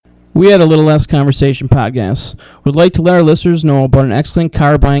We had a Little Less Conversation podcast. We'd like to let our listeners know about an excellent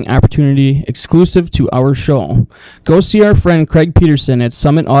car buying opportunity exclusive to our show. Go see our friend Craig Peterson at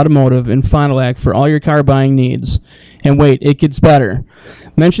Summit Automotive in Fond du Lac for all your car buying needs. And wait, it gets better.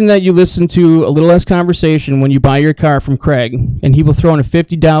 Mention that you listen to a Little Less Conversation when you buy your car from Craig, and he will throw in a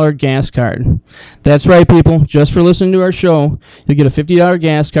 $50 gas card. That's right, people. Just for listening to our show, you'll get a $50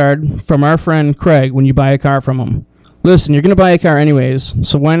 gas card from our friend Craig when you buy a car from him. Listen, you're going to buy a car anyways,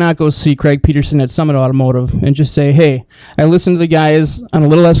 so why not go see Craig Peterson at Summit Automotive and just say, hey, I listened to the guys on a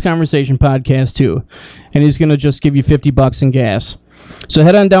Little Less Conversation podcast too, and he's going to just give you $50 in gas. So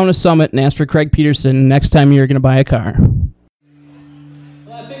head on down to Summit and ask for Craig Peterson next time you're going to buy a car.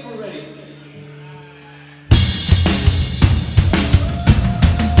 I think we're ready.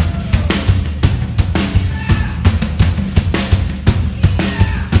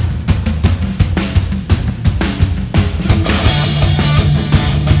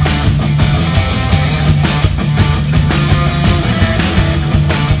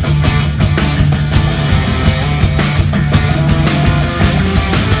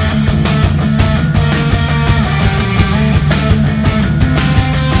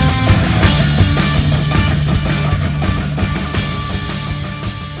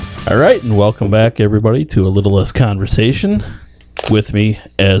 All right, and welcome back, everybody, to a Little Less Conversation. With me,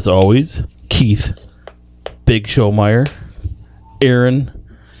 as always, Keith, Big Show Meyer, Aaron,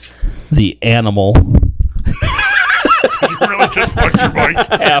 the Animal, Did you really just punch your mic?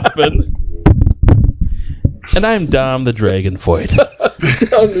 Halfman, and I'm Dom, the Dragon Void.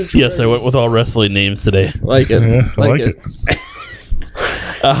 Yes, I went with all wrestling names today. Like it. Yeah, I like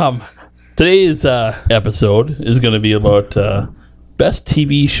it. Today's episode is going to be about best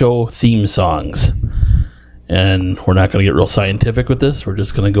TV show theme songs. And we're not going to get real scientific with this. We're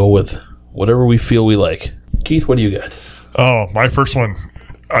just going to go with whatever we feel we like. Keith, what do you got? Oh, my first one,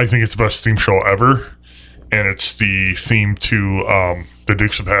 I think it's the best theme show ever. And it's the theme to The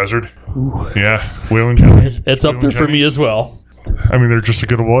Dukes of Hazzard. Ooh. Yeah, Waylon Jennings. It's up there for me as well. I mean, they're just a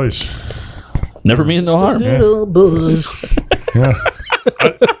good boys. Never mean no harm. Little boys. Yeah.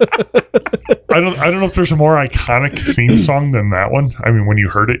 I don't know if there's a more iconic theme song than that one. I mean, when you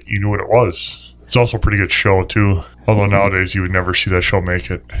heard it, you knew what it was. It's also a pretty good show, too. Although nowadays, you would never see that show make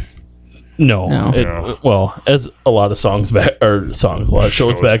it. No. No. Well, as a lot of shows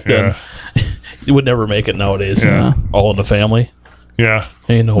back then, you would never make it nowadays. Yeah. All in the Family. Yeah.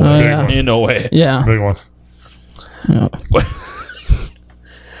 Ain't no way. yeah. Ain't no way. Yeah. Big one. Yeah.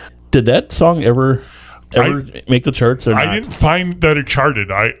 Did that song ever make the charts or not? I didn't find that it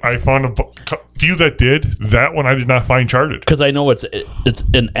charted. I found a few that did. That one I did not find charted. Because I know it's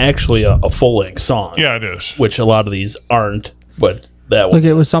actually a full-length song. Yeah, it is. Which a lot of these aren't, but that one. Like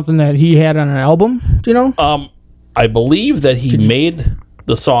it was something that he had on an album, do you know? I believe that he made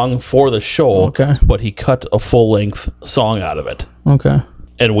the song for the show, Okay. but he cut a full-length song out of it. Okay.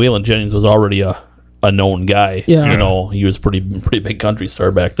 And Waylon Jennings was already a known guy. Yeah. You know, he was pretty big country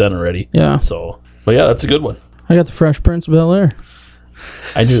star back then already. Yeah. So, but yeah, that's a good one. I got the Fresh Prince of Bel-Air.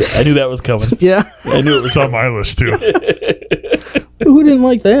 I knew that was coming. Yeah. I knew it was It's on my list, too. Who didn't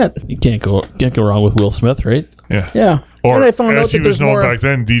like that? You can't go wrong with Will Smith, right? Yeah. Yeah. Or, and I found out as he that was there's known more. back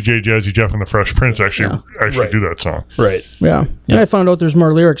then, DJ Jazzy Jeff and the Fresh Prince actually Right. do that song. Right. Yeah. Yeah. And I found out there's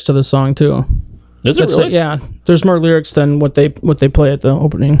more lyrics to the song too. Is it really? Yeah. There's more lyrics than what they play at the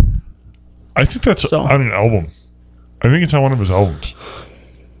opening. I think that's So- on an album. I think it's on one of his albums.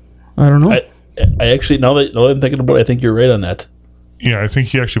 I don't know. I actually now that I'm thinking about it, I think you're right on that. Yeah, I think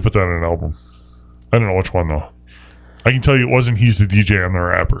he actually put that on an album. I don't know which one, though. I can tell you it wasn't He's the DJ, I'm the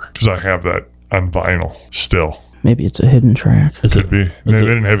Rapper, because I have that on vinyl still. Maybe it's a hidden track. Is Could it? be. They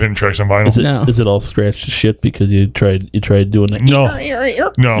didn't have hidden tracks on vinyl. Is it? No. Is it all scratched to shit because you tried doing it? No. No. Yeah,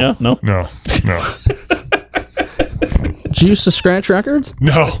 no? No. No. Did you used to scratch records?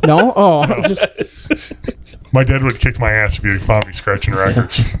 No. No? Oh, just My dad would kick my ass if he found me scratching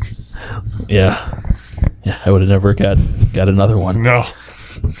records. Yeah. Yeah, I would have never got another one. No.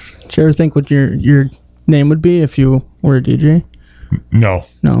 did you ever think what your name would be if you were a DJ? No.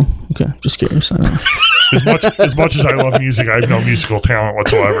 No? Okay. Just curious. I don't know. As much as I love music, I have no musical talent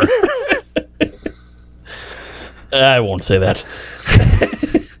whatsoever. I won't say that.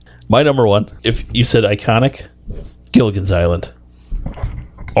 My number one, if you said iconic, Gilligan's Island.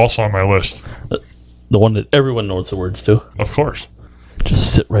 Also on my list. The one that everyone knows the words to. Of course.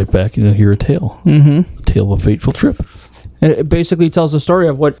 Just sit right back and you'll hear a tale. Mm-hmm. A tale of a fateful trip. It basically tells the story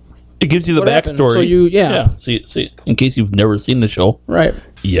of what. It gives you the What happened? backstory. So yeah. So in case you've never seen the show. Right.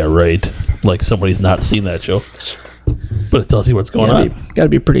 Yeah, right. Like somebody's not seen that show. But it tells you what's going on. Got to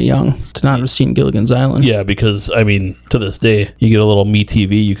be pretty young to not have seen Gilligan's Island. Yeah, because, I mean, to this day, you get a little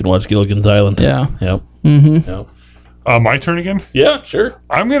MeTV, you can watch Gilligan's Island. Yeah. Yep. Mm-hmm. Yep. My turn again? Yeah, sure.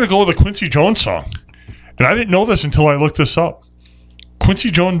 I'm going to go with a Quincy Jones song. And I didn't know this until I looked this up.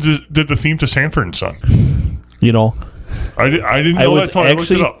 Quincy Jones did the theme to Sanford and Son. You know, I didn't know that until I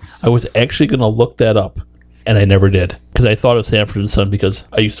looked it up. I was actually going to look that up, and I never did. Because I thought of Sanford and Son because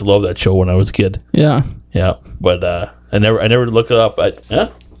I used to love that show when I was a kid. Yeah. Yeah, but I never looked it up.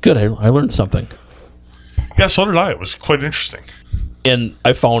 Good, I learned something. Yeah, so did I. It was quite interesting. And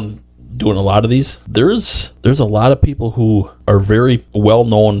I found doing a lot of these, there's a lot of people who are very well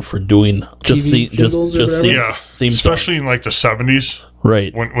known for doing just theme especially in like the 70s,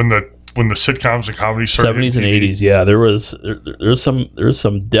 right? When the sitcoms and comedies started. 70s and 80s, yeah. There's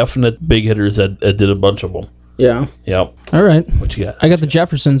some definite big hitters that did a bunch of them. Yeah. Yep. All right. What you got? I got the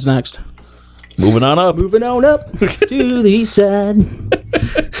Jeffersons next. Moving on up to the east side.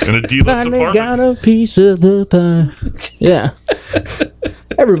 In a deluxe Finally apartment. got a piece of the pie. Yeah.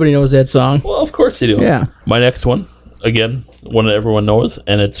 Everybody knows that song. Well, of course you do. Yeah. My next one, again, one that everyone knows,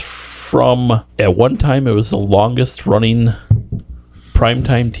 and it's from, at one time, it was the longest running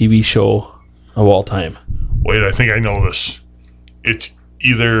primetime TV show of all time. Wait, I think I know this. It's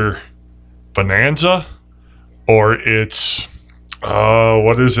either Bonanza or it's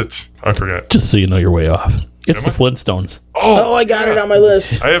what is it? I forget. Just so you know, you're way off. It's Am the Flintstones. Oh, I got it on my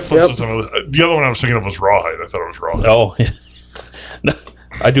list. I have Flintstones on my list. The other one I was thinking of was Rawhide. I thought it was Rawhide. Oh, yeah. No,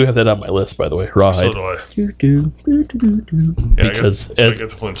 I do have that on my list, by the way. Rawhide. So do I. Yeah, Because I got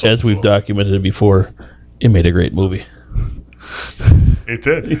the Flintstones as we've as well. documented before, it made a great movie. It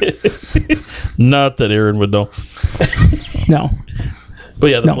did. Not that Aaron would know. No. But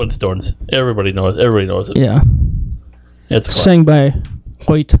yeah, the No. Flintstones. Everybody knows it. Yeah. It's classic. Sang by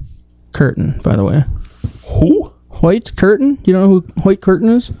White Curtain, by the way. Who? White Curtain? You don't know who White Curtain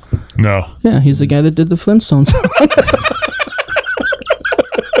is? No. Yeah, he's the guy that did the Flintstones.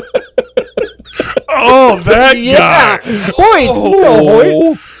 Oh, that yeah. guy. Hoyt. You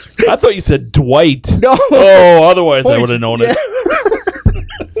know Hoyt. I thought you said Dwight. No. Oh, otherwise I Hoyt. would have known it.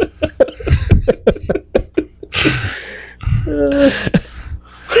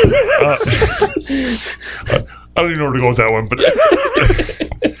 I don't even know where to go with that one, but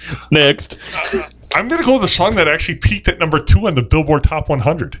Next. I'm going to go with a song that actually peaked at number 2 on the Billboard Top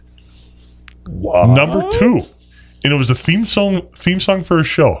 100. Wow. Number 2. And it was a theme song for a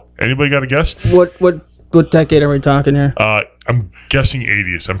show. Anybody got a guess? What decade are we talking here? I'm guessing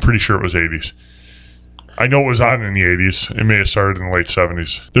 80s. I'm pretty sure it was 80s. I know it was on in the 80s. It may have started in the late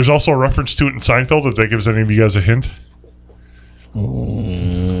 70s. There's also a reference to it in Seinfeld, if that gives any of you guys a hint.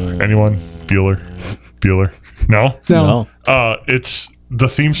 Anyone? Bueller? No? No. It's the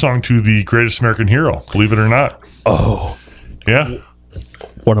theme song to The Greatest American Hero, believe it or not. Oh, Yeah.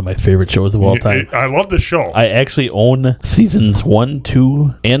 one of my favorite shows of all time. I love this show. I actually own seasons 1,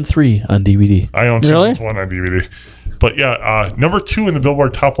 2, and 3 on DVD. I own Really? seasons 1 on DVD. But yeah, number 2 in the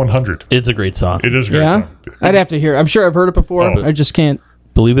Billboard Top 100. It's a great song. It is a great Yeah? song. I'd have to hear it. I'm sure I've heard it before. Oh. I just can't.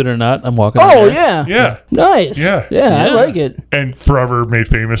 Believe it or not, I'm walking. Oh, on air. yeah. Yeah. Nice. Yeah. I Yeah. like it. And forever made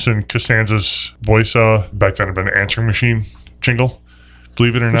famous in Costanza's voice, back then had been an answering machine jingle.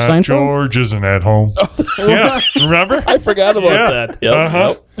 Believe it or not, Seinfeld? George isn't at home. Yeah, remember? I forgot about Yeah. that. Yep.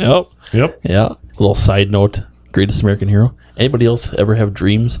 Uh-huh. Yep. Yep. Yeah. Little side note: Greatest American Hero. Anybody else ever have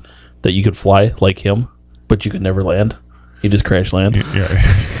dreams that you could fly like him, but you could never land? You just crash land. Yeah.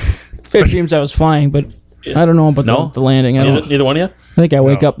 Fair dreams I was flying, but I don't know about No? the landing. Neither one of you? I think I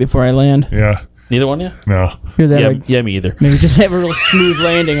wake No. up before I land. Yeah. Neither one of you? No. Hear that? Yeah, yeah, me either. Maybe just have a real smooth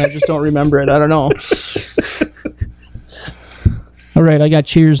landing. I just don't remember it. I don't know. All right, I got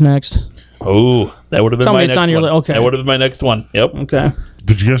Cheers next. Oh, that would have been Tell my me it's next on your one. okay. That would have been my next one. Yep. Okay.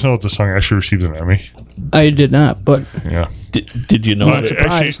 Did you guys know that the song actually received an Emmy? I did not, but Yeah. Did you know Well, that?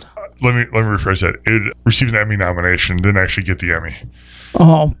 Actually, surprised. let me rephrase that. It received an Emmy nomination, didn't actually get the Emmy.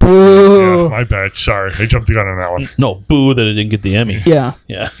 oh, boo. Yeah, my bad. Sorry, I jumped the gun on that one. No, boo that it didn't get the Emmy. Yeah.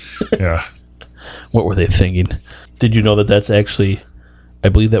 Yeah. Yeah. What were they thinking? Did you know that that's actually, I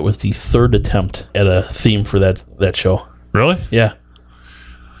believe that was the third attempt at a theme for that show. Really? Yeah.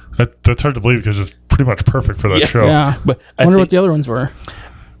 That's hard to believe because it's pretty much perfect for that Yeah. show. Yeah. But I wonder what the other ones were.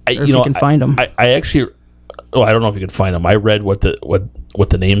 I, Or if you can find them. I actually, I don't know if you can find them. I read what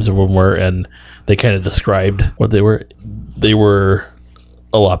the names of them were, and they kind of described what they were. They were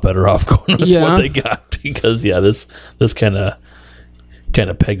a lot better off going with Yeah. what they got because this kind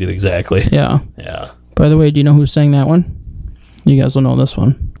of pegged it exactly. Yeah. Yeah. By the way, do you know who sang that one? You guys will know this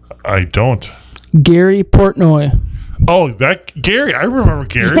one. I don't. Gary Portnoy. Oh, that Gary. I remember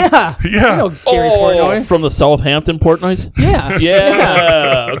Gary. Yeah. Yeah. You know Gary Portnoy. From the Southampton Portnoy's? Yeah.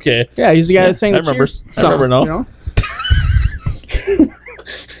 Yeah. Okay. Yeah, he's the guy that sang the I remember. Cheers I remember song, now.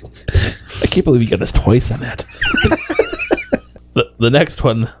 I can't believe you got us twice on that. The next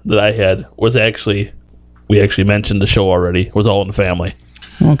one that I had was we actually mentioned the show already. It was All in the Family.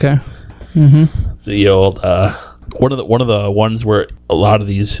 Okay. The old one of the ones where a lot of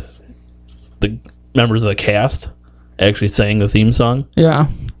the members of the cast actually sang the theme song. Yeah.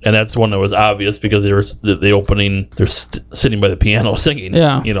 And that's one that was obvious because they were the opening. They're sitting by the piano singing.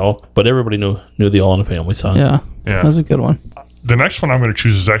 Yeah. But everybody knew the All in the Family song. Yeah. Yeah. That's a good one. The next one I'm going to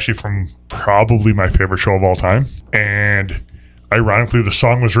choose is actually from probably my favorite show of all time. And ironically, the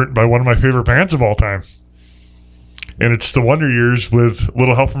song was written by one of my favorite bands of all time. And it's The Wonder Years with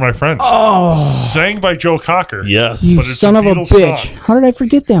Little Help from My Friends. Oh, Sang by Joe Cocker. Yes. you But it's son a of a Beatles bitch. song. How did I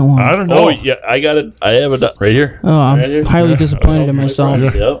forget that one? I don't know. Oh yeah, I got it. I have it right here. Oh, I'm Right here. highly disappointed in myself.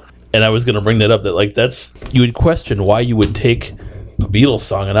 Yep. And I was going to bring that up. That you would question why you would take a Beatles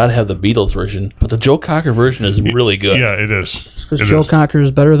song and not have the Beatles version, but the Joe Cocker version is really good. Yeah, it is. Because It Joe is. Cocker is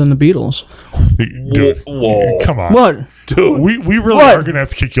better than the Beatles. Dude, Whoa. come on. What? Dude. We really What? are going to have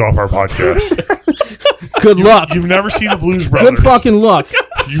to kick you off our podcast. Good luck. You've never seen the Blues Brothers. Good fucking luck.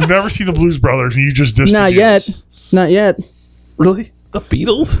 You've never seen the Blues Brothers, and you just dissed Not the yet. Beatles. Not yet. Really? The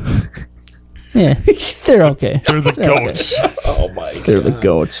Beatles? Yeah, they're okay. They're the They're okay. goats. Oh my god. They're the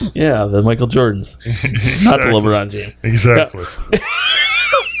goats. Yeah, the Michael Jordans. Not the LeBron James. Exactly.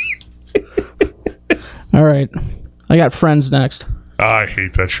 All right. I got Friends next. I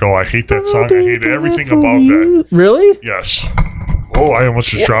hate that show. I hate that song. I hate everything about that. Really? Yes. Oh, I almost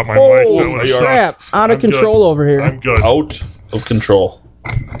just dropped my mic. That would've you are- Crap. sucked. Out of I'm good. control over here. I'm good. Out of control.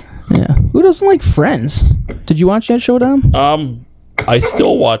 Yeah. Who doesn't like Friends? Did you watch that show, Dom? I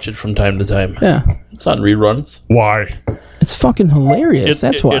still watch it from time to time. Yeah. It's on reruns. Why? It's fucking hilarious.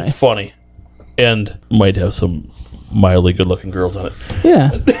 That's why. It's funny. And might have some mildly good-looking girls on it.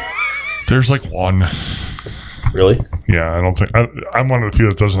 Yeah. There's like one. Really? Yeah, I don't think I'm one of the few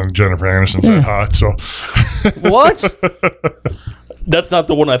that doesn't think Jennifer Aniston's that hot. So What? That's not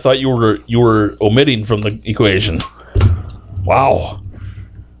the one I thought you were omitting from the equation. Wow.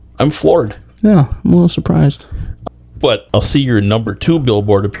 I'm floored. Yeah, I'm a little surprised. But I'll see your number 2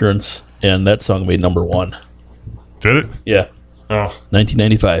 Billboard appearance, and that song made number 1. did it? Yeah, Oh,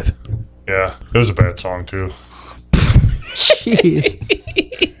 1995. yeah. It was a bad song too. Jeez.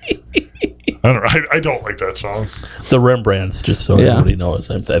 I don't like that song. The Rembrandts, just so Yeah. everybody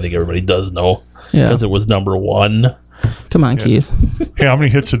knows. I think everybody does know. Yeah. Because it was number 1. Come on, Keith. Hey, how many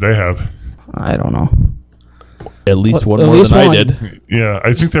hits did they have? I don't know. At least one At more least than one. I did. Yeah,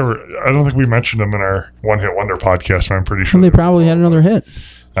 I think they were. I don't think we mentioned them in our One Hit Wonder podcast. But I'm pretty sure They probably had another hit.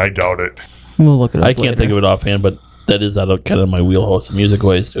 I doubt it. We'll look it up I can't think of it offhand, but that is out of kind of my wheelhouse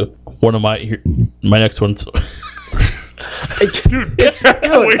music-wise, too. One of my next one's... Dude, get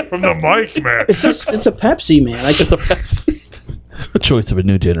away from the mic, man. It's a Pepsi, man. It's a Pepsi. A choice of a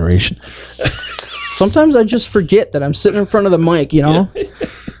new generation. Sometimes I just forget that I'm sitting in front of the mic, you know?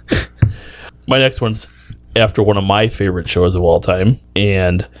 My next one's after one of my favorite shows of all time,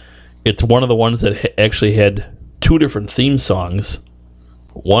 and it's one of the ones that actually had 2 different theme songs.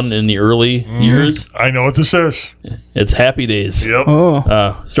 One in the early years. I know what this is. It's Happy Days. Yep.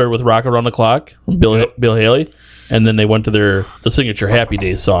 Oh. Started with Rock Around the Clock, Bill Haley, and then they went to the signature Happy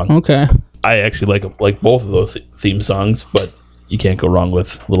Days song. Okay. I actually like both of those theme songs, but you can't go wrong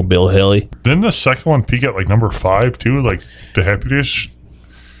with little Bill Haley. Didn't the second one peak at like number 5 too? Like the Happy Days.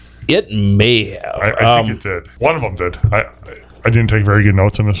 It may have. I think it did. One of them did. I didn't take very good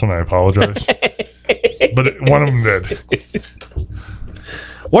notes on this one. I apologize. But one of them did.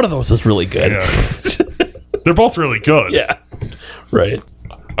 One of those is really good. Yeah. They're both really good. Yeah. Right.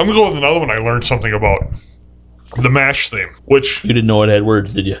 I'm gonna go with another one. I learned something about the MASH theme, which You didn't know it had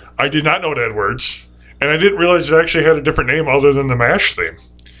words, did you? I did not know it had words, and I didn't realize it actually had a different name other than the MASH theme.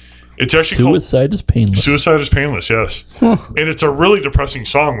 It's actually Suicide is painless. called Suicide is Painless, yes. And it's a really depressing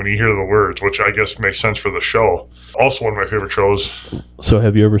song when you hear the words, which I guess makes sense for the show. Also one of my favorite shows. So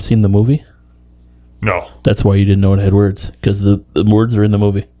have you ever seen the movie? No. That's why you didn't know it had words, because the words are in the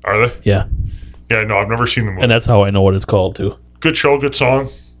movie. Are they? Yeah. Yeah, no, I've never seen the movie. And that's how I know what it's called, too. Good show, good song.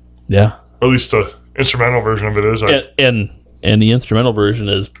 Yeah. Or at least the instrumental version of it is. And the instrumental version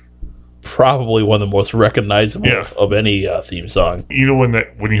is probably one of the most recognizable Yeah. of any theme song. You know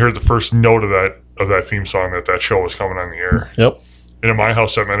when you heard the first note of that theme song that show was coming on the air. Yep. And in my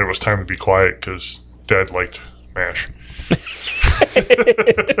house, that meant it was time to be quiet because Dad liked MASH.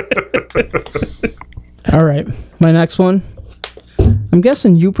 All right. My next one. I'm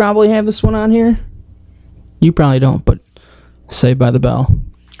guessing you probably have this one on here. You probably don't, but Saved by the Bell.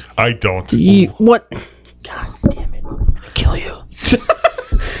 I don't. What? God damn it. I'm going to kill you.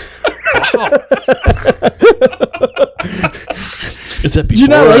 Is that you before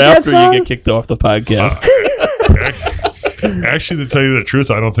not or like that after song? you get kicked off the podcast? Actually, to tell you the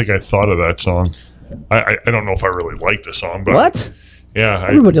truth, I don't think I thought of that song. I don't know if I really like the song, but What? yeah,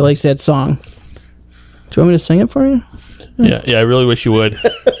 Everybody likes that song. Do you want me to sing it for you? Yeah, I really wish you would.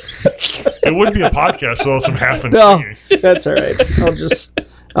 it wouldn't be a podcast without some half and No, singing. that's all right.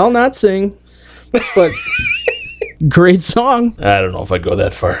 I'll not sing, but great song. I don't know if I'd go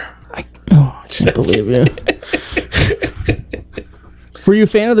that far. I can't believe you. Were you a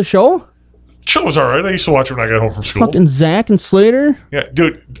fan of the show? Show was all right. I used to watch it when I got home from school. Fucking Zach and Slater? Yeah,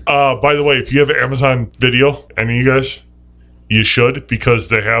 dude. By the way, if you have Amazon Video, any of you guys, you should, because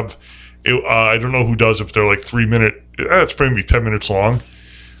they have. I don't know who does it, but they're like 3 minute. It's maybe 10 minutes long,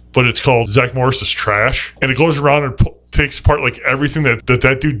 but it's called Zach Morris's Trash, and it goes around and takes apart like everything that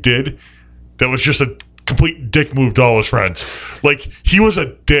dude did. That was just a complete dick move to all his friends. Like, he was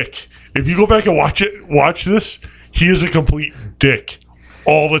a dick. If you go back and watch this, he is a complete dick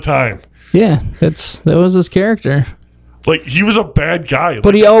all the time. Yeah, that was his character. Like, he was a bad guy.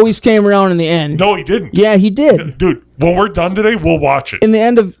 But he always came around in the end. No, he didn't. Yeah, he did. Dude, when we're done today, we'll watch it. In the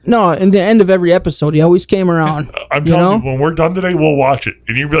end of every episode, he always came around. I'm telling you, when we're done today, we'll watch it.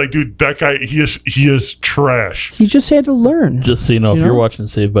 And you'll be like, dude, that guy, he is trash. He just had to learn. Just so you know, if you're watching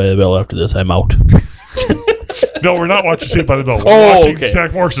Saved by the Bell after this, I'm out. No, we're not watching Saved by the Bell. We're watching okay.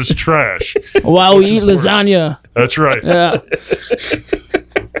 Zach Morris's Trash. While we eat worse. lasagna. That's right. Yeah.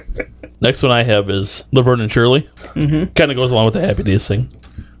 Next one I have is Laverne and Shirley. Mm-hmm. Kind of goes along with the Happy Days thing.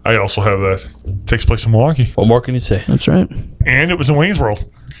 I also have that. Takes place in Milwaukee. What more can you say? That's right. And it was in Wayne's World.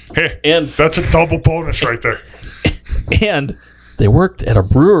 Hey, And that's a double bonus right there. and they worked at a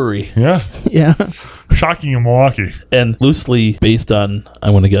brewery, Yeah. Yeah. Shocking in Milwaukee. and loosely based on,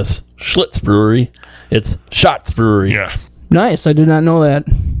 I'm going to guess, Schlitz Brewery. It's Schatz Brewery. Yeah. Nice. I did not know that.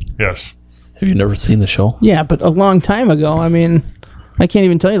 Yes. Have you never seen the show? Yeah, but a long time ago. I mean, I can't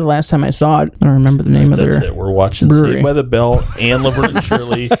even tell you the last time I saw it. I don't remember the name of That's their it. We're watching brewery. Saved by the Bell and Laverne and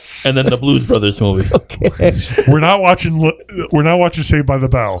Shirley, and then the Blues Brothers movie. We're not watching Saved by the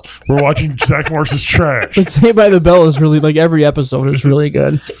Bell. We're watching Zach Morris's Trash. But Saved by the Bell is really, like, every episode is really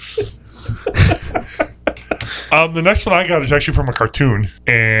good. The next one I got is actually from a cartoon,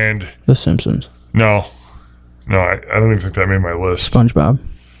 and The Simpsons. no, I don't even think that made my list. SpongeBob.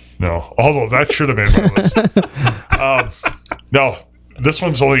 No, although that should have made my list. No, this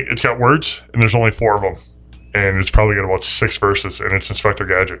one's it's got words, and there's only 4 of them, and it's probably got about 6 verses, and it's Inspector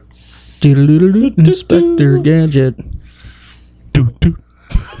Gadget. Doodle-doodle-doo, Inspector Gadget.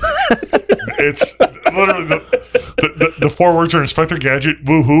 It's literally the 4 words are Inspector Gadget,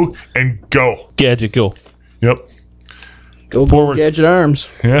 woohoo, and go. Gadget, go. Yep. Go Forward. Gadget Arms.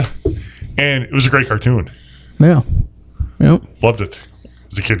 Yeah. And it was a great cartoon. Yeah. Yep. Loved it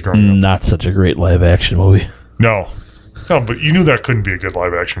as a kid growing up. Not such a great live action movie. No, but you knew that couldn't be a good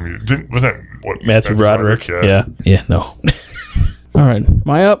live action movie. Wasn't that what Matthew Broderick. Yeah. Yeah, no. All right. Am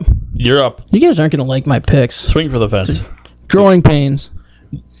I up? You're up. You guys aren't going to like my picks. Swing for the fence. Growing Pains.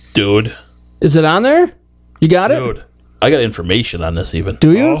 Dude. Is it on there? You got it? Dude. I got information on this even.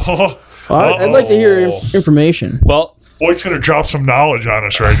 Do you? Oh, I'd like to hear information. Well, Floyd's going to drop some knowledge on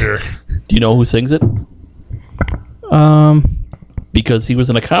us right here. do you know who sings it? Because he was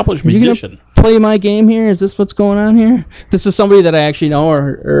an accomplished You musician. gonna play my game here? Is this what's going on here? This is somebody that I actually know,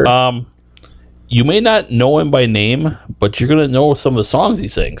 or You may not know him by name, but you're going to know some of the songs he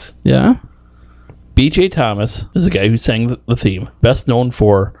sings. yeah. B.J. Thomas is the guy who sang the theme. Best known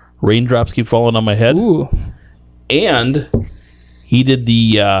for Raindrops Keep Falling on My Head. Ooh. And he did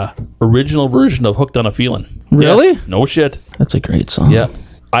the original version of Hooked on a Feeling. Really? Yeah, no shit. That's a great song. Yeah.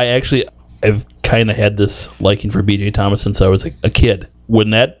 I've kind of had this liking for B.J. Thomas since I was a kid.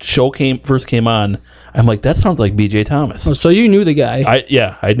 When that show first came on, I'm like, that sounds like B.J. Thomas. Oh, so you knew the guy?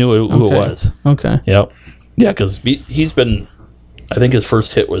 I knew who it was. Okay. Yep. Yeah, because he's been, I think his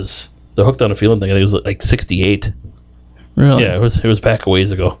first hit was the Hooked on a Feeling thing. I think it was like 68. Really? Yeah, it was back a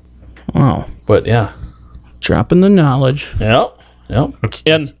ways ago. Wow. But yeah. Dropping the knowledge. Yep.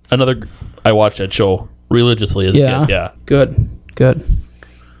 And I watched that show religiously as a kid. Yeah. Good.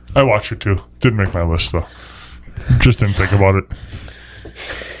 I watched it too. Didn't make my list though. Just didn't think about it.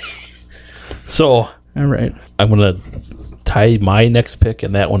 So All right. I'm going to tie my next pick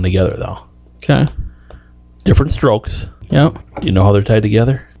and that one together, though. Okay. Different strokes. Yep. Do you know how they're tied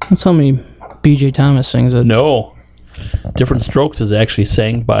together? Don't tell me B.J. Thomas sings it. No. Different Strokes is actually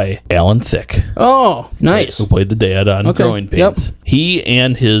sang by Alan Thicke, Oh, nice. who played the dad on Okay, Growing Pains. He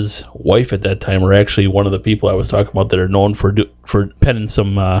and his wife at that time were actually one of the people I was talking about that are known for penning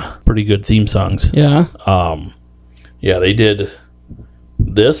some pretty good theme songs. Yeah. Yeah, they did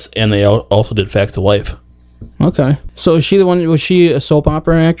this, and they also did Facts of Life. Okay. So is she the one? Was she a soap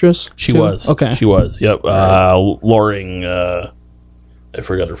opera actress? She too? was. Okay. She was. Yep. Loring. I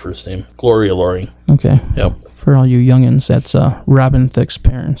forgot her first name. Gloria Loring. Okay. Yep. For all you youngins, that's Robin Thicke's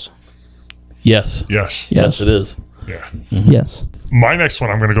parents. Yes. Yes. Yes, it is. Yeah. Yes. My next one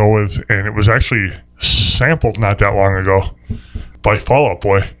I'm going to go with, and it was actually sampled not that long ago by Fall Out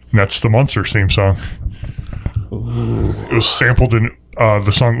Boy, and that's the Munsters theme song. Ooh. It was sampled in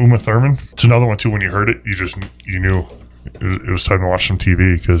the song Uma Thurman. It's another one too. When you heard it, you knew it was time to watch some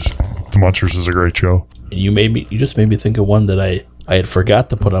TV because the Munsters is a great show. You just made me think of one that I had forgot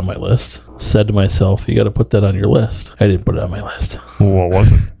to put on my list. Said to myself, you got to put that on your list. I didn't put it on my list. What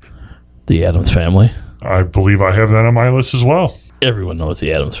was it? The Addams Family. I believe I have that on my list as well. Everyone knows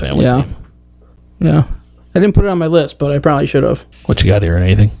the Addams Family. Yeah. Theme. Yeah. I didn't put it on my list, but I probably should have. What you got here?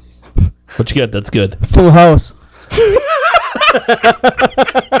 Anything? What you got? That's good. Full House.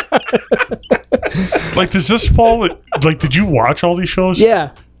 Like, does this fall? Like, did you watch all these shows?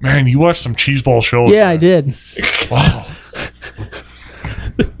 Yeah. Man, you watched some cheeseball shows. Yeah, I did. Wow.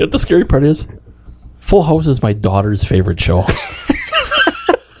 The scary part is, Full House is my daughter's favorite show.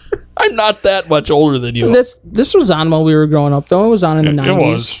 I'm not that much older than you. This was on while we were growing up, though. It was on in the 90s. It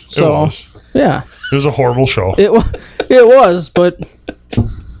was. So, it was. Yeah. It was a horrible show. It was, but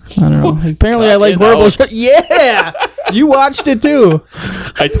I don't know. Apparently, I like horrible shows. Yeah, you watched it too.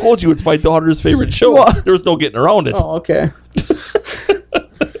 I told you it's my daughter's favorite show. What? There was no getting around it. Oh, okay.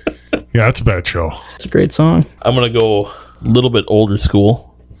 Yeah, it's a bad show. It's a great song. I'm gonna go a little bit older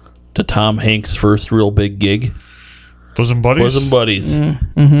school to Tom Hanks' first real big gig, Bosom Buddies? Bosom Buddies,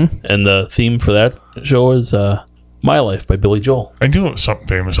 Mm-hmm. and the theme for that show is "My Life" by Billy Joel, I knew it was something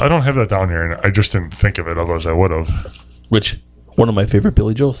famous. I don't have that down here, and I just didn't think of it. Otherwise, I would have. which one of my favorite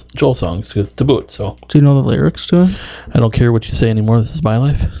Billy Joel songs to boot. So Do you know the lyrics to it? I don't care what you say anymore. This is my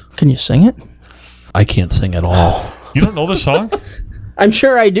life. Can you sing it? I can't sing at all. You don't know this song? I'm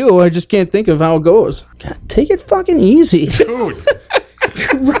sure I do. I just can't think of how it goes. God, take it fucking easy. Dude,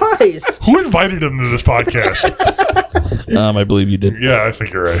 Christ. who invited him to this podcast? I believe you did. Yeah, I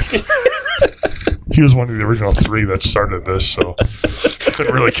think you're right. He was one of the original 3 that started this, so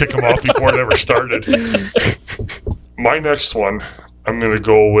couldn't really kick him off before it ever started. My next one, I'm going to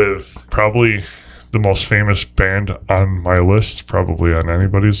go with probably the most famous band on my list, probably on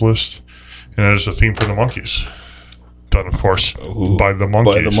anybody's list, and that is the theme for the Monkees. Done, of course, by the Monkees.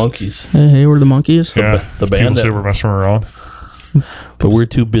 By the Monkees. Hey, we're the Monkees. Yeah, The band people say that- we're messing around. But we're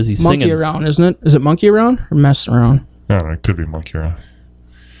too busy Monkey singing. around, isn't it? Is it monkey around or mess around? Yeah, it could be monkey around.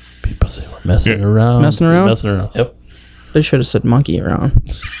 People say we're messing Yeah. around. Messing around? Messing around. Yep. They should have said monkey around.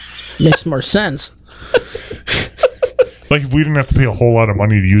 Makes more sense. Like, if we didn't have to pay a whole lot of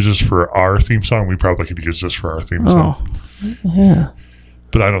money to use this for our theme song, we probably could use this for our theme song. Oh, yeah.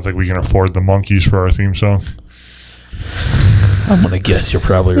 But I don't think we can afford the Monkees for our theme song. I'm gonna guess you're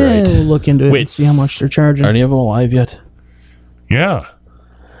probably Yeah, right. we'll look into it Wait. and see how much they're charging. Are any of them alive yet? Yeah.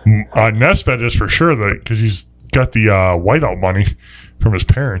 Nesbeth is for sure, because he's got the whiteout money from his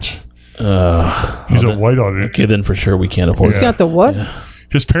parents. He's a whiteout. Okay, then for sure we can't afford He's it. got the what?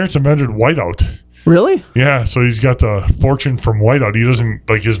 His parents invented whiteout. Really? Yeah, so he's got the fortune from whiteout. He doesn't,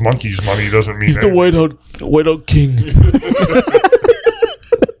 like, his Monkees money doesn't mean He's the anything. whiteout king.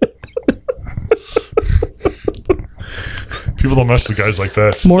 People don't mess with guys like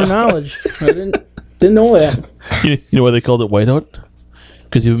that. More knowledge. I didn't know that. You know why they called it whiteout?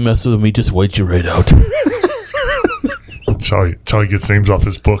 Because you mess with him, he just whites you right out. That's how he gets names off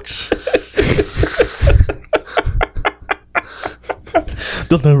his books.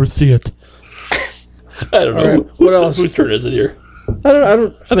 They'll never see it. I don't know. All right, what else? Whose turn is it here? I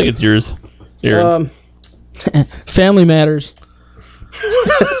don't. I think it's yours. Aaron. Family Matters.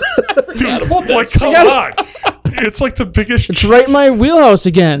 Dude, like, come on. It's like the biggest... It's right in my wheelhouse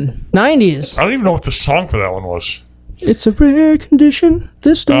again. 90s. I don't even know what the song for that one was. It's a rare condition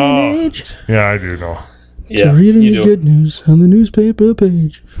this day and Oh. age Yeah, I do know. Yeah, to read you any do. good news on the newspaper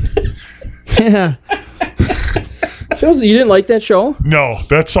page. Yeah. Shows you didn't like that show? No,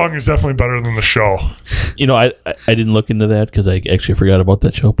 that song is definitely better than the show. You know, I didn't look into that because I actually forgot about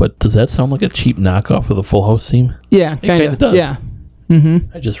that show. But does that sound like a cheap knockoff of the Full House theme? Yeah, kind kinda of. does. Yeah.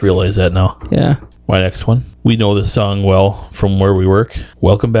 I just realized that now. Yeah. My next one. We know this song well from where we work.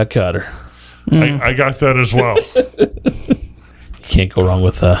 Welcome Back, Kotter. I got that as well. Can't go wrong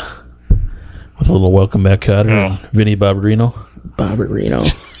with With a little Welcome Back Kotter Yeah. and Vinny Barbarino. Barbarino.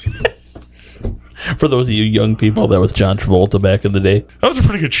 For those of you young people, that was John Travolta back in the day. That was a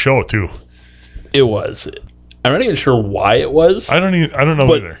pretty good show too. It was. I'm not even sure why it was, I don't know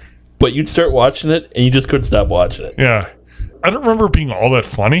But- either. but you'd start watching it and you just couldn't stop watching it. Yeah, I don't remember it being all that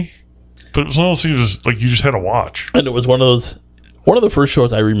funny, but it was one of those things like you just had to watch. And it was one of the first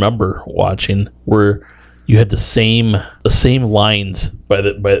shows I remember watching where you had the same lines by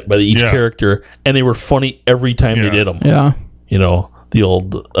each Yeah. character, and they were funny every time they Yeah. did them. Yeah. You know, the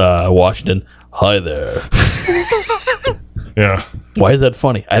old Washington, hi there. Yeah, Why is that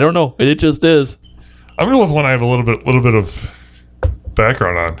funny? I don't know. It just is. I'm gonna go with one I have a little bit of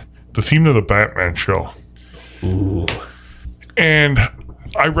background on. The theme of the Batman show. Ooh. And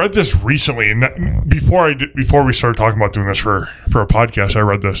I read this recently, and before we started talking about doing this for a podcast, I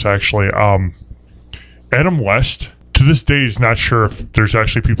read this actually. Adam West to this day is not sure if there's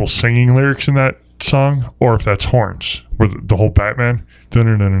actually people singing lyrics in that song or if that's horns. Where the whole Batman,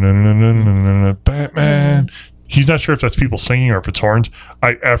 Batman. He's not sure if that's people singing or if it's horns.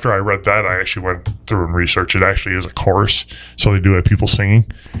 After I read that, I actually went through and researched. It actually is a chorus, so they do have people singing.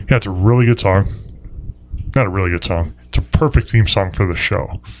 Yeah, it's a really good song. Not a really good song. It's a perfect theme song for the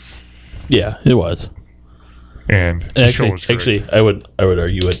show. Yeah, it was. And the show Actually, was great. I would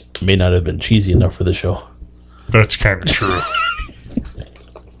argue it may not have been cheesy enough for the show. That's kind of true.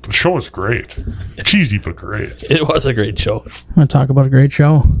 The show was great. Cheesy, but great. It was a great show. I'm going to talk about a great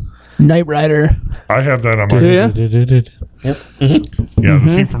show. Knight Rider. I have that on my... Do ya? Yep. Yeah,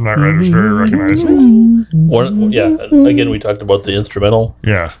 the theme from Knight Rider is very recognizable. Again, we talked about the instrumental,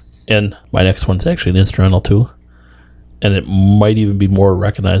 Yeah. and my next one's actually an instrumental too, and it might even be more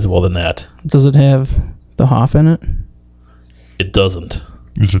recognizable than that. Does it have the Hoff in it? It doesn't.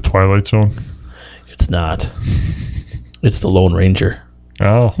 Is it Twilight Zone? It's not. It's the Lone Ranger,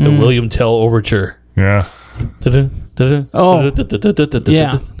 Oh, the William Tell Overture. yeah. Oh.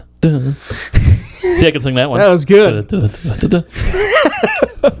 Yeah. See, I can sing that one. That was good. All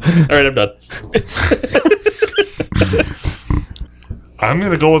right, I'm done. I'm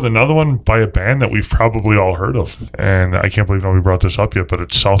going to go with another one by a band that we've probably all heard of. And I can't believe nobody brought this up yet, but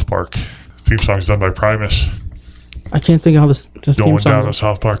it's South Park. Theme song's done by Primus. I can't think of how the theme Going song down to goes.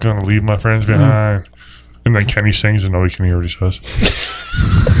 South Park, gonna leave my friends behind. And then Kenny sings and nobody can hear what he says.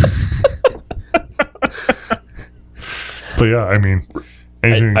 But yeah, I mean,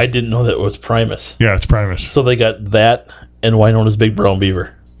 anything. I didn't know that was Primus. Yeah, it's Primus. So they got that and Winona's Big Brown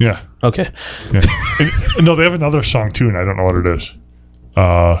Beaver. Yeah. Okay. Yeah. and, no, they have another song too, and I don't know what it is.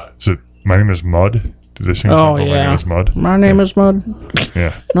 Is it My Name is Mud? Did they sing a song Oh, called My Name yeah. is Mud? My name is Mud.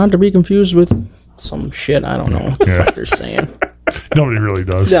 Yeah. Not to be confused with some shit. I don't know what the Yeah. fuck they're saying. Nobody really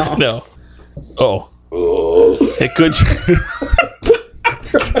does. No. No. Oh. It could.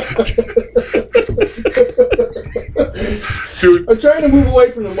 Dude, I'm trying to move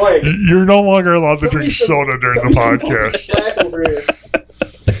away from the mic. you're no longer allowed to drink soda during the podcast.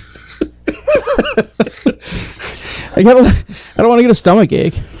 I don't want to get a stomach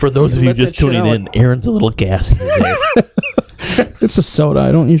ache. For those of you Let just that shit tuning out. in, Aaron's a little gassy today. It's a soda.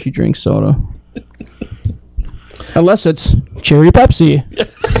 I don't usually drink soda. Unless it's cherry Pepsi.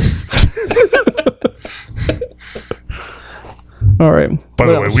 All right. By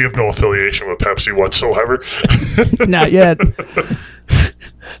What the way, else? we have no affiliation with Pepsi whatsoever. Not yet.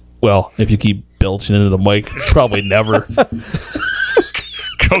 Well, if you keep belching into the mic, probably never.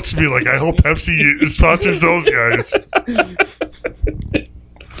 Coach be like, I hope Pepsi sponsors those guys.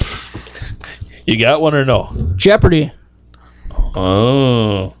 You got one or no? Jeopardy.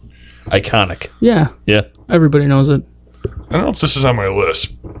 Oh. Iconic. Yeah. Yeah. Everybody knows it. I don't know if this is on my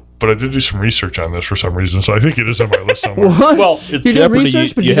list, but I did do some research on this for some reason, so I think it is on my list somewhere. What? Well, it's you did Jeopardy.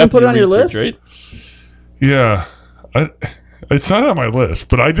 research, but you have didn't put to it on do your research, list? right? Yeah. It's not on my list,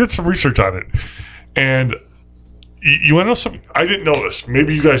 but I did some research on it. And you want to know something? I didn't know this.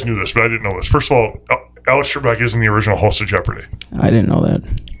 Maybe you guys knew this, but I didn't know this. First of all, Alex Trebek isn't the original host of Jeopardy. I didn't know that.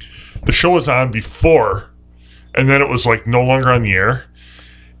 The show was on before, and then it was like no longer on the air.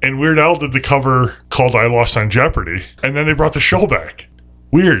 And Weird Al did the cover called I Lost on Jeopardy, and then they brought the show back.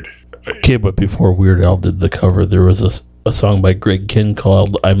 Weird. Okay, but before Weird Al did the cover, there was a song by Greg Kinn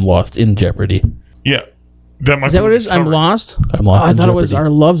called I'm Lost in Jeopardy. Yeah. That might Is that be what it is? his I'm cover. lost? I'm lost I in thought Jeopardy. it was Our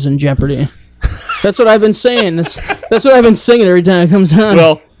Love's in Jeopardy. That's what I've been saying. That's what I've been singing every time it comes on.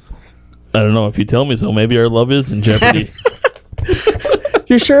 Well, I don't know if you tell me so. Maybe Our Love is in Jeopardy.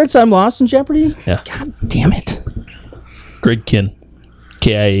 You're sure it's I'm Lost in Jeopardy? Yeah. God damn it. Greg Kinn.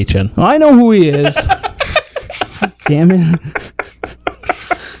 K-I-H-N. I know who he is. Damn it.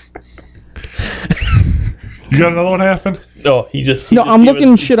 You got another one happen? No, he just No, I'm gave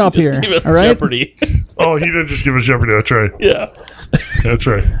looking us- shit he up just here, gave us all right? Jeopardy. Oh, he did just give us Jeopardy. That's right. Yeah. That's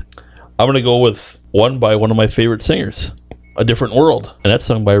right. I'm going to go with one by one of my favorite singers, A Different World. And that's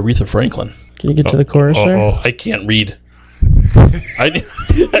sung by Aretha Franklin. Can you get to the chorus there? I can't read. I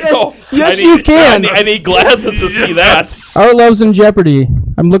no, Yes, I need, you can. I need glasses to see that. Our Love's in Jeopardy.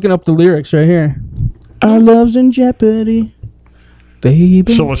 I'm looking up the lyrics right here. Our love's in jeopardy,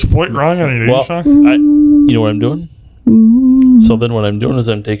 baby. So was Floyd wrong on an 80s Well, song? you know what I'm doing? So then what I'm doing is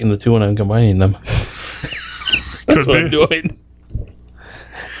I'm taking the two and I'm combining them. That's Could what I'm be. doing.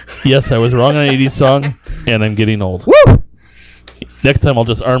 Yes, I was wrong on an 80s song, and I'm getting old. Woo! Next time I'll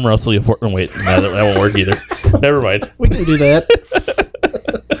just arm wrestle you for... No, wait, no, that won't work either. Never mind. We can do that.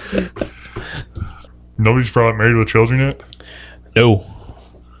 Nobody's brought Married with Children yet? No.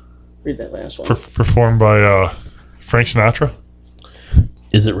 Read that last one. Performed by Frank Sinatra?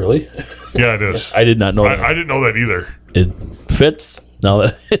 Is it really? Yeah, it is. I did not know that. I didn't know that either. It fits now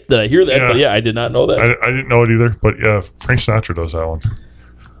that, that I hear that, Yeah. but yeah, I did not know that. I didn't know it either, but yeah, Frank Sinatra does that one.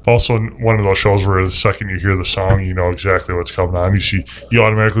 Also, one of those shows where the second you hear the song, you know exactly what's coming on. You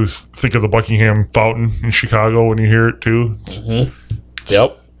automatically think of the Buckingham Fountain in Chicago when you hear it too.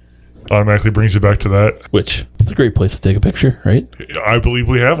 Yep. Automatically brings you back to that. Which, it's a great place to take a picture, right? I believe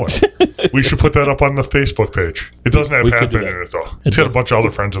we have one. We should put that up on the Facebook page. It doesn't have We could do Halfman that. in it though. It It's got a doesn't. bunch of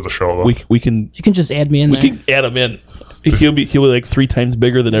other friends of the show though. We can You can just add me in there. add him in. He'll be like 3 times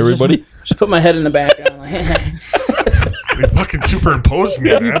bigger than everybody. Just put my head in the background. They fucking superimposed me,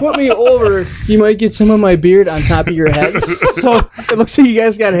 You man. put me over, you might get some of my beard on top of your heads. So it looks like you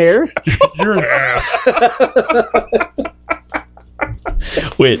guys got hair. You're an ass.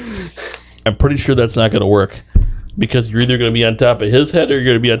 Wait, I'm pretty sure that's not going to work because you're either going to be on top of his head or you're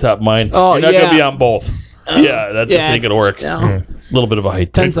going to be on top of mine. Oh, you're not going yeah. to be on both. Yeah, that just yeah. ain't going to work. No. A little bit of a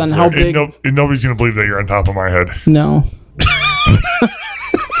height Depends on difference how there. big. And nobody's gonna believe that you're on top of my head. No.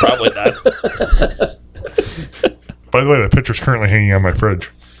 Probably not. By the way, that picture's currently hanging on my fridge.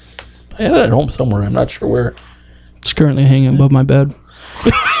 I had it at home somewhere. I'm not sure where. It's currently hanging above my bed.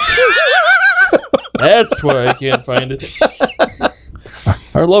 That's why I can't find it.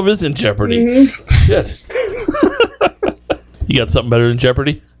 Our love is in jeopardy. Shit. You got something better than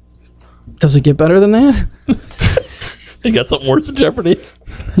Jeopardy? Does it get better than that? You got something worse than Jeopardy?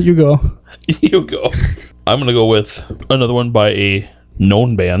 You go. You go. I'm going to go with another one by a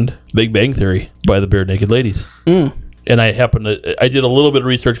known band, Big Bang Theory, by the Bare Naked Ladies. And I did a little bit of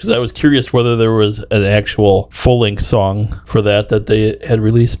research because I was curious whether there was an actual full-length song for that they had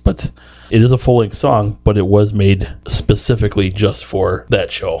released, but it is a full-length song, but it was made specifically just for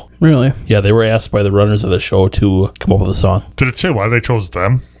that show. Really? Yeah, they were asked by the runners of the show to come up with a song. Did it say why they chose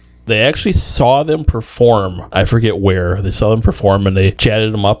them? They actually saw them perform. I forget where. They saw them perform and they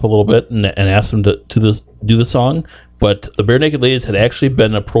chatted them up a little bit and asked them to do the song. But the Bare Naked Ladies had actually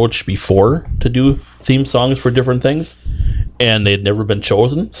been approached before to do theme songs for different things, and they had never been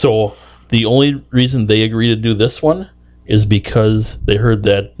chosen. So the only reason they agreed to do this one is because they heard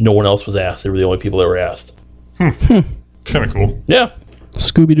that no one else was asked. They were the only people that were asked. It's kind of cool. Yeah.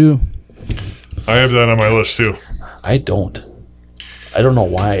 Scooby-Doo. I have that on my list too. I don't know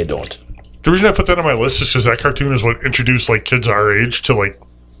why I don't. The reason I put that on my list is because that cartoon is what introduced like kids our age to like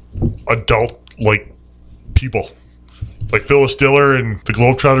adult like people. Like Phyllis Diller and the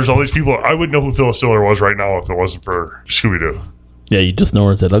Globetrotters, all these people. I wouldn't know who Phyllis Diller was right now if it wasn't for Scooby-Doo. Yeah, you just know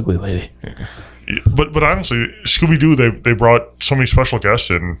her as that ugly lady. But honestly, Scooby-Doo, they brought so many special guests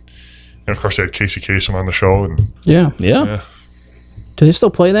in. And of course, they had Casey Kasem on the show. And Yeah. Yeah. Do they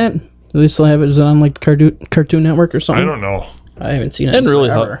still play that? Do they still have it? Is it on like Cartoon Network or something? I don't know. I haven't seen it. And in really,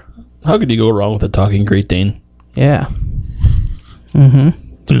 forever. how could you go wrong with a talking Great Dane? Yeah.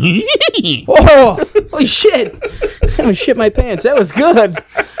 Oh, holy shit! I'm gonna shit my pants. That was good.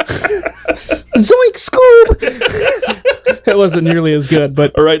 Zoink, Scoob. That wasn't nearly as good,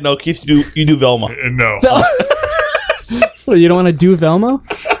 but All right, now Keith, you do Velma. And no. well, you don't want to do Velma?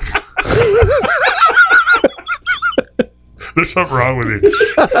 There's something wrong with you.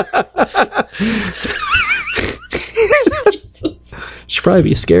 Should probably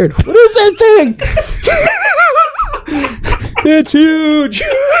be scared. What is that thing? It's huge.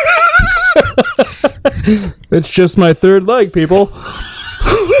 It's just my third leg, people.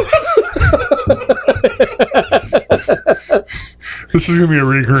 This is going to be a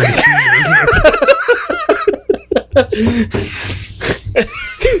recurring theme, isn't it?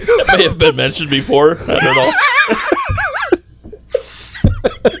 That may have been mentioned before. I don't know.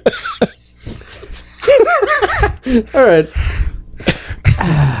 All right.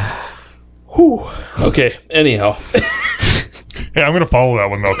 Whew. Okay, anyhow. Hey, I'm going to follow that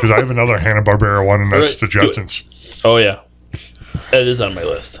one, though, because I have another Hanna-Barbera one, and that's Right, the do it. Jetsons. Oh, yeah. That is on my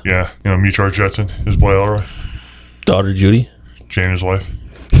list. Yeah, Meet George Jetson, his boy Elroy, Daughter Judy. Jane, his wife.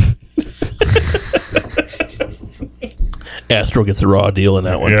 Astro gets a raw deal in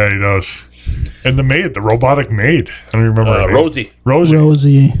that one. Yeah, he does. And the maid, the robotic maid. I don't remember her name. Rosie.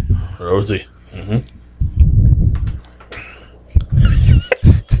 Rosie. Mm-hmm.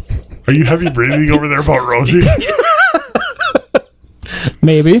 Are you heavy breathing over there about Rosie?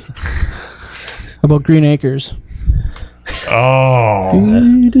 Maybe. How about Green Acres? Oh.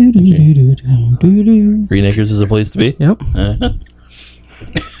 Green Acres is a place to be. Yep.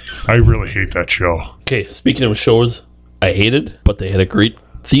 I really hate that show. Okay, speaking of shows I hated, but they had a great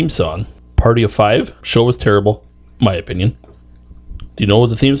theme song. Party of Five. Show was terrible, my opinion. Do you know what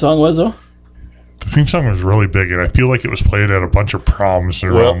the theme song was, though? The theme song was really big, and I feel like it was played at a bunch of proms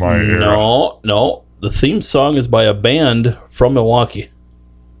around my era. No. The theme song is by a band from Milwaukee.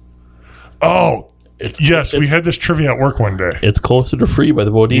 Oh, yes. We had this trivia at work one day. It's Closer to Free by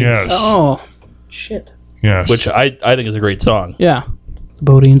the Bodines. Yes. Oh, shit. Yes. Which I think is a great song. Yeah. The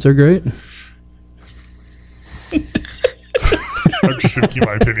Bodines are great. I'm just going to keep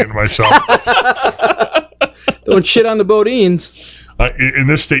my opinion to myself. Don't shit on the Bodines. In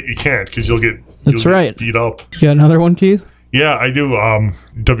this state, you can't because you'll get beat up. You got another one, Keith? Yeah, I do.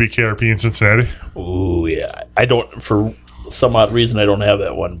 WKRP in Cincinnati. Ooh, yeah. I don't, for some odd reason, I don't have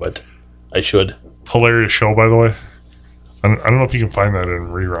that one, but I should. Hilarious show, by the way. I don't know if you can find that in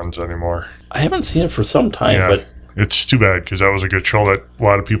reruns anymore. I haven't seen it for some time, Yeah, but it's too bad because that was a good show that a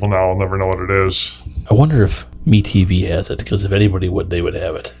lot of people now will never know what it is. I wonder if MeTV has it, because if anybody would, they would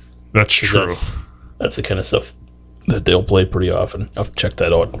have it. That's true. That's the kind of stuff that they'll play pretty often. I'll have to check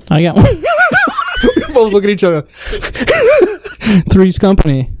that out. I got one. We both look at each other. Three's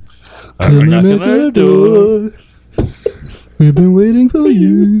Company. Come knocking at on the our door. We've been waiting for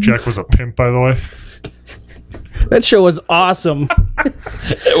you. Jack was a pimp, by the way. That show was awesome.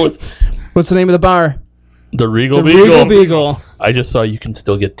 It was What's the name of the bar? the Regal The Beagle. Regal Beagle. I just saw you can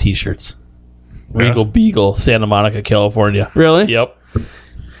still get T-shirts. Yeah. Regal Beagle, Santa Monica, California. Really? Yep.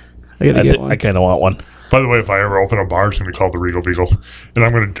 I gotta get one. I kind of want one. By the way, if I ever open a bar, it's gonna be called the Regal Beagle, and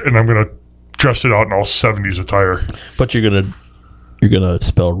I'm gonna dress it out in all '70s attire. But you're gonna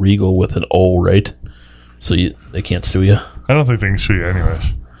spell Regal with an O, right? So they can't sue you. I don't think they can sue you, anyways.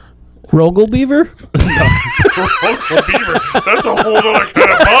 Rogel Beaver? Uncle Beaver, that's a whole other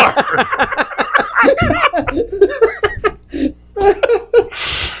kind of bar.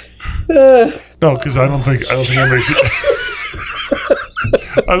 No, because I don't think anybody.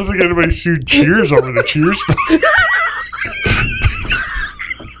 I don't think anybody sued Cheers over the Cheers.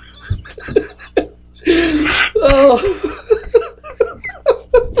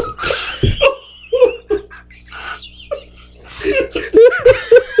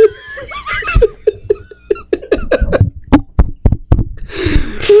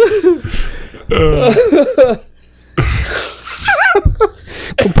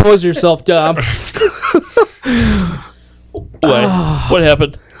 Compose yourself, Dom. What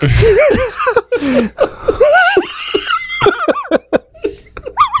happened?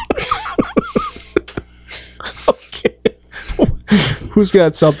 Okay. Who's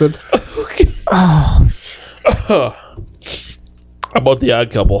got something? Okay. How about the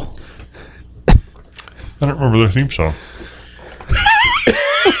Odd Couple? I don't remember their theme song.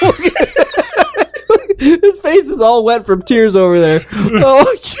 His face is all wet from tears over there.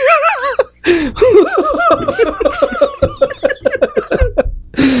 Oh,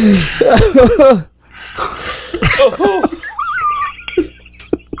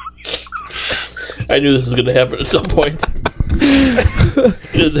 I knew this was going to happen at some point. I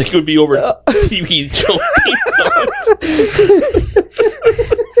didn't think it would be over TV show theme songs.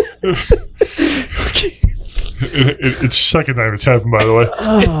 It's second time it's happened, by the way.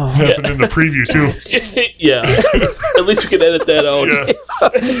 It happened in the preview too. Yeah. At least we can edit that out. Yeah.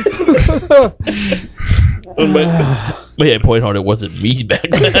 May I point out it wasn't me back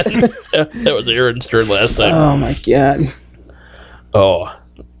then. That was Aaron Stern last time. oh my God. Oh.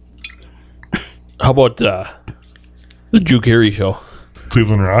 How about the Drew Carey show?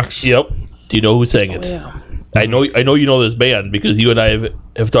 Cleveland Rocks. Yep. Do you know who sang it? Yeah. I know you know this band because you and I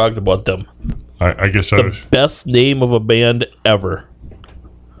have talked about them. I guess I The was best name of a band ever.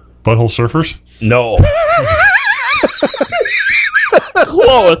 Butthole Surfers. No.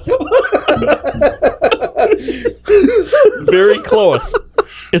 Close. Very close.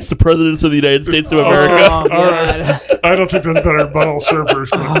 It's the Presidents of the United States of America. Oh, God. I don't think that's better than Butthole Surfers.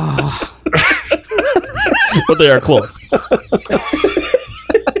 But But they are close.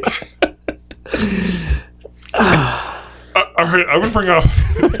 all right, I'm gonna bring up.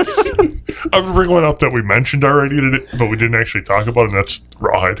 I'm gonna bring one up that we mentioned already today, but we didn't actually talk about, and that's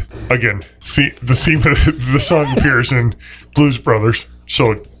Rawhide. Again, the theme of the song appears in Blues Brothers,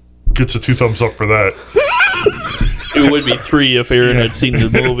 so it gets a 2 thumbs up for that. It would be 3 if Aaron had seen the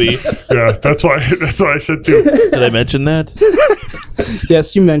movie. Yeah, that's why I said 2. Did I mention that?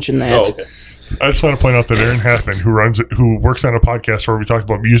 Yes, you mentioned that. Oh, okay. I just want to point out that Aaron Haffman, who works on a podcast where we talk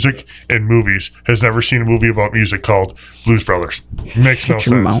about music and movies, has never seen a movie about music called Blues Brothers. Makes no Shut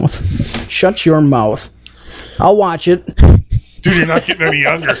your sense. mouth. Shut your mouth. I'll watch it. Dude, you're not getting any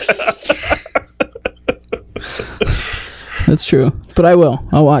younger. That's true. But I will.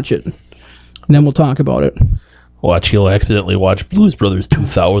 I'll watch it. And then we'll talk about it. Watch, he'll accidentally watch Blues Brothers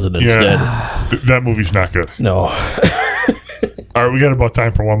 2000 instead. Yeah, that movie's not good. No. All right, we got about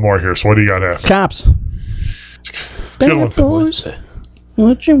time for one more here, so what do you got to have? Cops. It's a good one. Boys.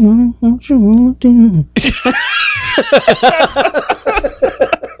 What you want to do?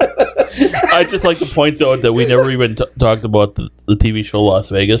 I'd just like to point out that we never even talked about the TV show Las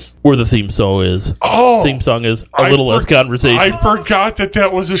Vegas, where the theme song is. Oh, Theme song is A Little Less Conversation. I forgot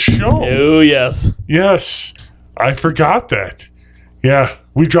that was a show. Oh, yes. Yes, I forgot that. Yeah,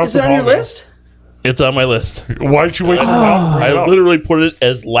 we dropped Is it the on ball your there. list? It's on my list. Why did you wait till now? to bring it I up? literally put it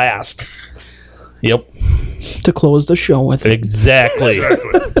as last. Yep. To close the show with it. Exactly.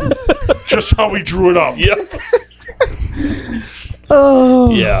 Exactly. Just how we drew it up. Yep.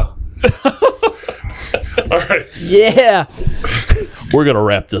 Oh. Yeah. All right. Yeah. We're going to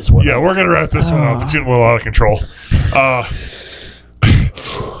wrap this one Yeah, up. we're going to wrap this one up. It's getting a little out of control. I'd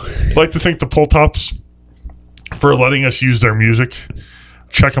like to thank the Pull Tops for letting us use their music.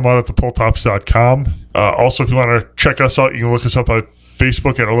 Check them out at thepulltops.com. Also, if you want to check us out, you can look us up on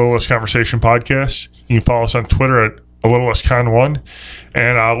Facebook at A Little Less Conversation Podcast. You can follow us on Twitter at A Little Less Con1.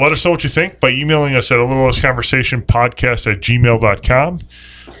 And let us know what you think by emailing us at A Little Less Conversation Podcast at gmail.com.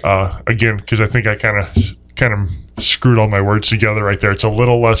 Again, because I think I kind of screwed all my words together right there. It's A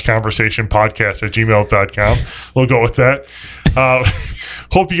Little Less Conversation Podcast at gmail.com. We'll go with that.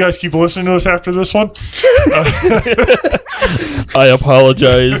 Hope you guys keep listening to us after this one. I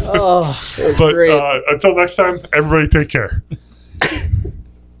apologize. Oh, But great. until next time, everybody take care.